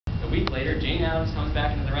week later, Jane Adams comes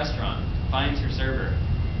back into the restaurant, finds her server,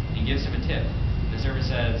 and gives him a tip. The server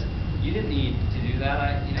says, "You didn't need to do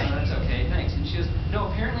that. That's okay, thanks." And she goes, "No,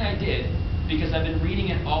 apparently I did, because I've been reading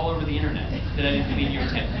it all over the internet that I didn't leave you a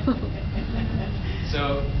tip."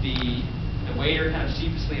 So the waiter kind of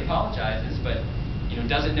sheepishly apologizes, but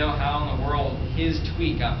doesn't know how in the world his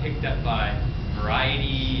tweet got picked up by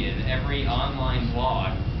Variety and every online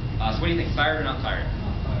blog. So what do you think? Fired or not fired?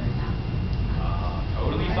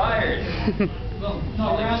 Totally fired. Well,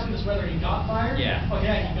 no, we're asking us whether he got fired? Yeah. Oh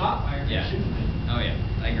yeah, he got fired. Yeah. He shouldn't have been. Oh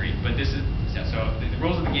yeah, I agree. But this is, so the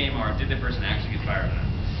rules of the game are, did the person actually get fired or not?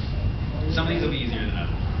 Some of these will be easier than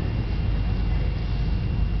others.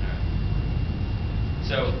 Alright.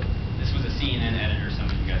 So this was a CNN editor, some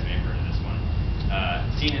of you guys may have heard of this one.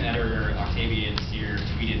 CNN editor Octavian Sear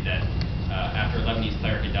tweeted that after a Lebanese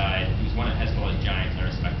cleric had died, he was one of Hezbollah's giants I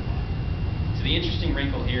respect a lot. So the interesting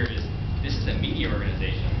wrinkle here is, this is a media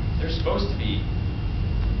organization. They're supposed to be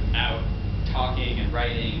out talking and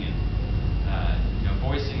writing and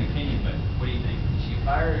voicing opinion, but what do you think? Is she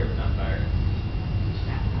fired or not fired?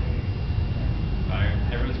 Fired.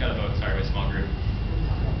 Everyone's got a vote. Sorry, we're a small group.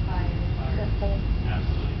 Fired.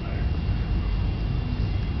 Absolutely fired.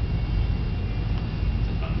 It's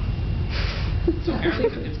a fun one. So apparently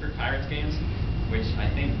the Pittsburgh Pirates games, which I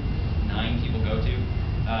think 9 people go to,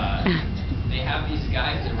 they have these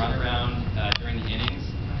guys that run around during the innings,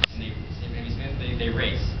 and they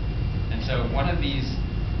race. And so one of these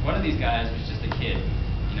guys was just a kid,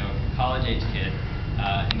 a college-age kid.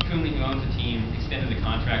 And Coonley, who owns the team, extended the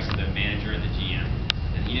contracts to the manager and the GM.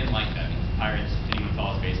 And he didn't like that because the Pirates, if anyone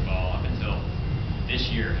follows baseball, up until this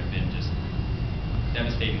year have been just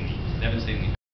devastatingly